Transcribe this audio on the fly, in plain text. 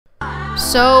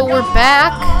So we're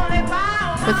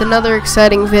back with another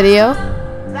exciting video.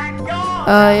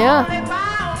 Yeah.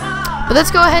 But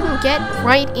let's go ahead and get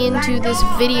right into this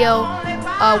video.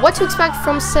 What to expect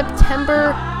from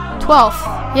September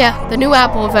 12th. Yeah, the new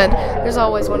Apple event. There's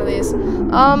always one of these.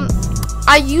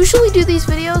 I usually do these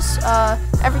videos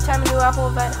every time a new Apple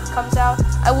event comes out.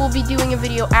 I will be doing a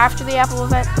video after the Apple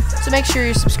event, so make sure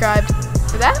you're subscribed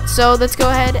for that. So let's go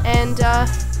ahead and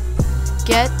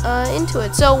get into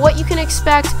it. So what you can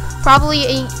expect, probably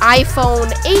an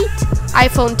iPhone 8,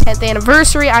 iPhone 10th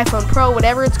anniversary, iPhone Pro,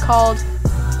 whatever it's called.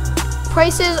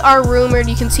 Prices are rumored,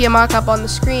 you can see a mock-up on the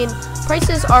screen.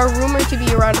 Prices are rumored to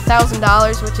be around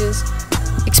 $1,000, which is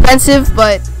expensive,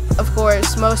 but of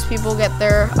course most people get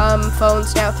their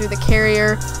phones now through the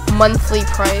carrier monthly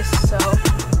price. So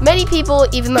many people,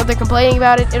 even though they're complaining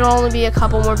about it, it'll only be a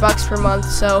couple more bucks per month,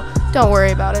 so don't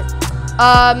worry about it.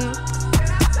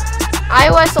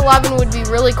 iOS 11 would be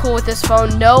really cool with this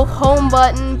phone. No home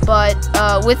button, but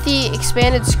with the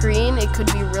expanded screen, it could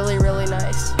be really, really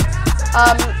nice.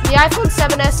 The iPhone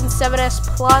 7s and 7s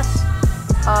Plus,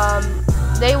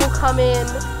 they will come in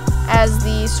as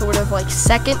the sort of like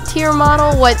second tier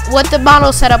model. What the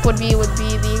model setup would be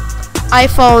the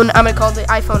iPhone, I'm gonna call it the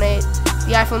iPhone 8,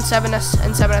 the iPhone 7s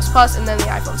and 7s Plus, and then the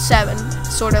iPhone 7,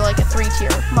 sort of like a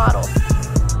 3-tier model.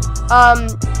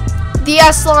 The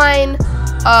S line,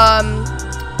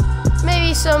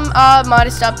 maybe some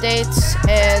modest updates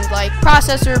and like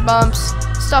processor bumps,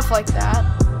 stuff like that.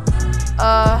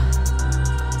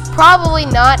 Probably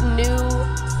not new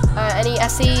any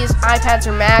SEs, iPads,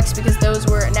 or Macs, because those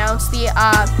were announced. The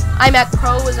iMac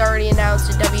Pro was already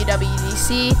announced at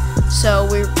WWDC, so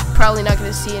we're probably not going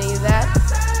to see any of that.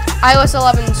 iOS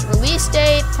 11's release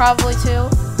date, probably too.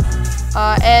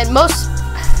 And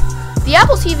the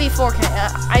Apple TV 4K,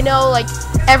 I know like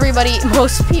everybody,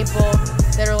 most people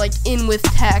that are like in with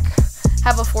tech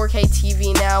have a 4K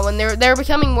TV now, and they're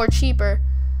becoming more cheaper.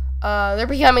 They're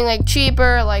becoming like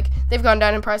cheaper, like they've gone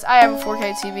down in price. I have a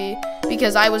 4K TV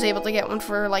because I was able to get one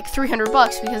for like 300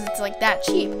 bucks because it's like that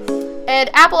cheap. And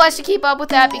Apple has to keep up with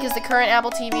that because the current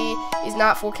Apple TV is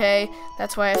not 4K.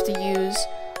 That's why I have to use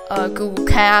Google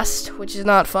Cast, which is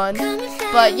not fun.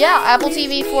 But yeah, Apple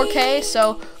TV 4K,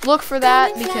 so look for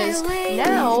that because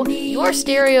now your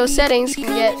stereo settings can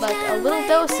get like a little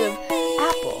dose of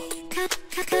Apple.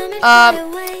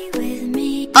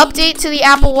 Update to the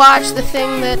Apple Watch, the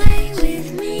thing that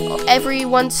every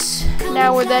once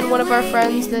now or then one of our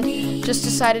friends that just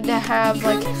decided to have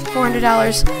like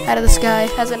 $400 out of the sky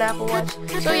has an Apple Watch.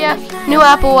 So yeah, new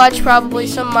Apple Watch, probably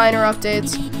some minor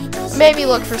updates. Maybe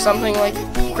look for something like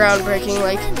groundbreaking,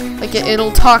 like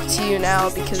it'll talk to you now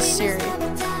because Siri.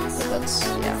 That's,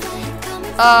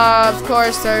 yeah. Of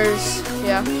course there's,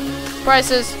 yeah,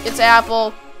 prices. It's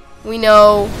Apple. We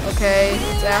know, okay,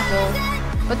 it's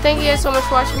Apple. But thank you guys so much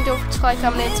for watching. Don't forget to like,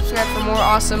 comment, and subscribe for more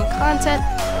awesome content.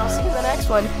 And I'll see you in the next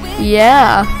one.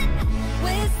 Yeah.